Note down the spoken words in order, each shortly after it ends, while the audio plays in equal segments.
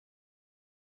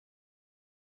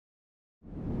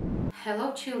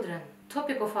Hello children!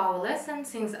 Topic of our lesson,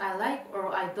 things I like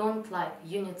or I don't like.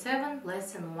 Unit 7,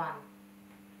 Lesson 1.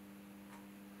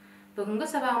 Бүгінгі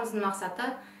сабағымыздың мақсаты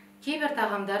кейбір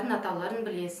тағамдардың атауларын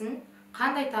білесің,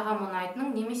 қандай тағам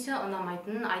ұнайтынын немесе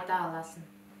ұнамайтынын айта аласың.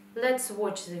 Let's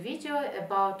watch the video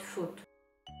about food.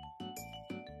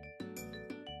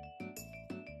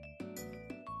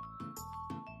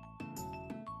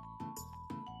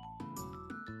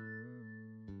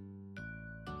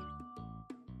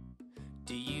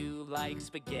 Do you like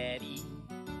spaghetti?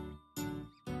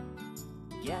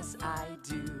 Yes, I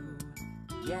do.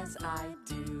 Yes, I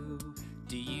do.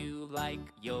 Do you like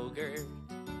yogurt?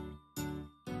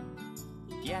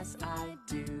 Yes, I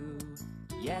do.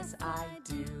 Yes, I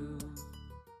do.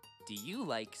 Do you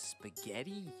like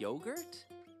spaghetti yogurt?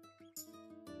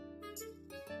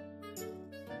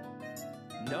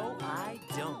 No, I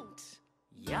don't.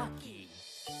 Yucky.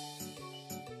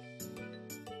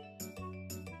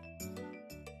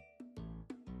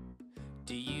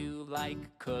 Do you like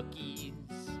cookies?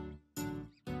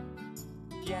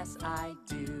 Yes, I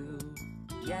do.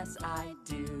 Yes, I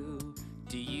do.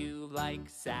 Do you like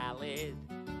salad?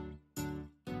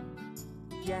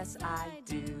 Yes, I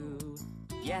do.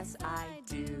 Yes, I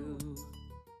do.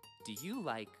 Do you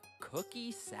like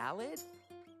cookie salad?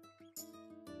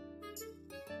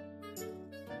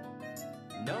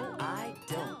 No, I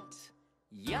don't.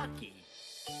 Yucky.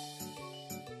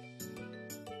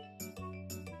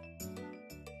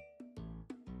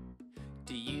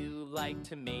 Do you like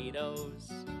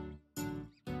tomatoes?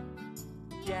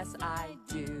 Yes, I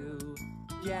do.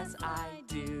 Yes, I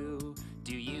do.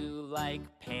 Do you like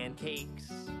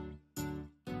pancakes?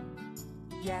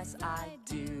 Yes, I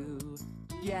do.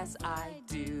 Yes, I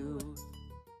do.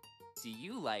 Do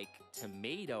you like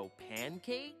tomato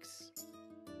pancakes?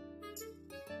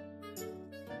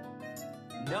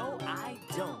 No, I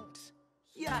don't.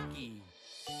 Yucky.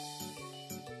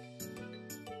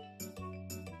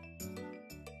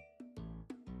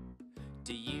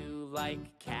 Do you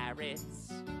like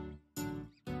carrots?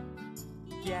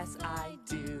 Yes, I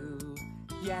do.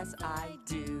 Yes, I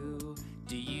do.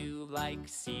 Do you like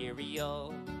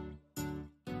cereal?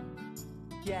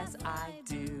 Yes, I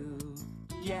do.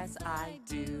 Yes, I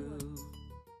do.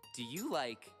 Do you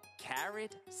like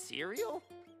carrot cereal?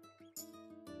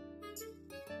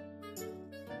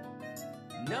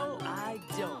 No, I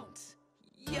don't.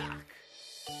 Yuck!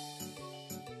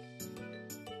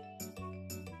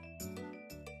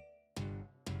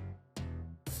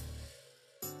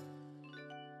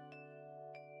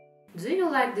 Do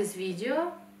you like this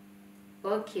video?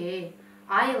 Okay,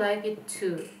 I like it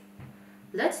too.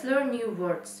 Let's learn new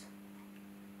words.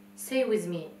 Say with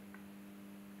me.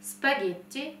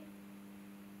 Spaghetti.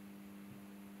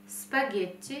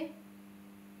 Spaghetti.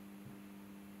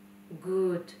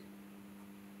 Good.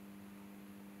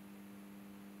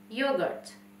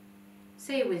 Yogurt.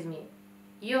 Say with me.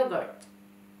 Yogurt.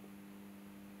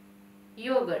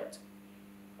 Yogurt.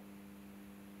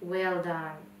 Well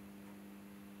done.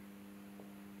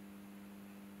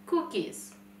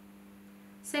 Cookies.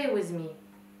 Say with me.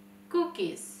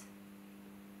 Cookies.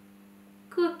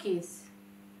 Cookies.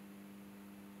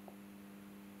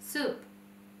 Soup.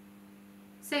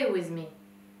 Say with me.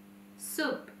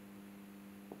 Soup.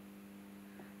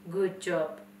 Good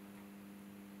job.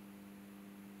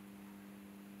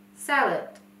 Salad.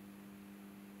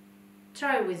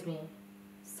 Try with me.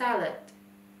 Salad.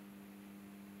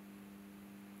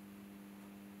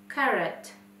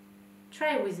 Carrot.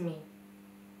 Try with me.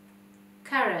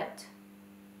 Carrot.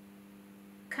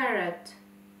 Carrot.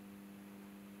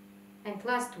 And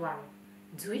last one.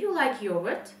 Do you like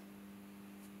yogurt?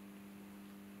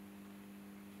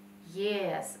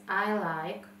 Yes, I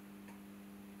like.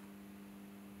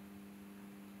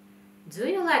 Do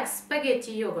you like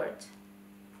spaghetti yogurt?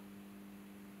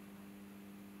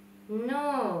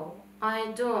 No,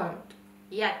 I don't.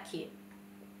 Yucky.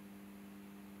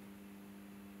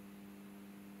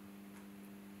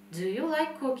 Do you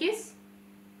like cookies?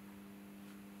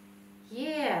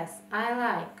 Yes, I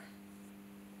like.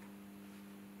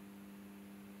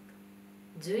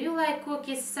 Do you like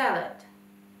cookies salad?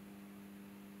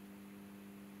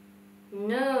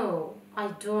 No, I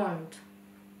don't.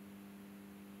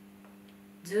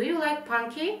 Do you like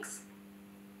pancakes?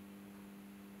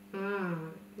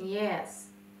 Yes,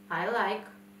 I like.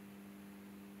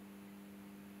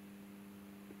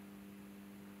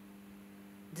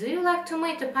 Do you like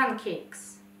tomato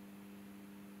pancakes?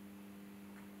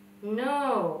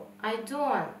 No, I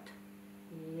don't.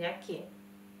 Yucky.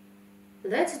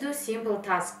 Let's do simple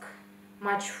task.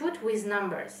 Match food with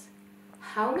numbers.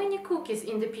 How many cookies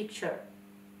in the picture?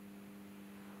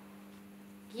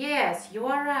 Yes, you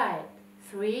are right.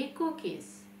 3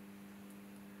 cookies.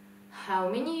 How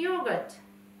many yogurt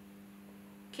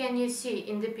can you see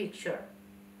in the picture?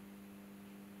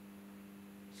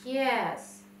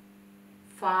 Yes,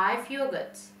 5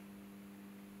 yogurts.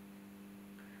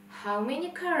 How many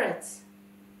carrots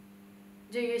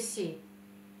do you see?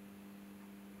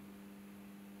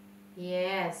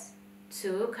 Yes,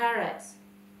 2 carrots.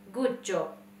 Good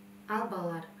job. Ал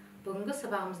балалар, бүгінгі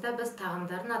сабағымызда біз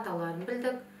тағамдардың атауларын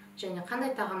білдік, және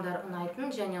қандай тағамдар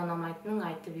ұнайтынын және ұнамайтынын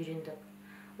айтып үйрендік.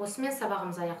 Осымен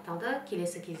сабағымыз аяқталды.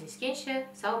 Келесі кездескенше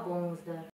сау болыңыздар.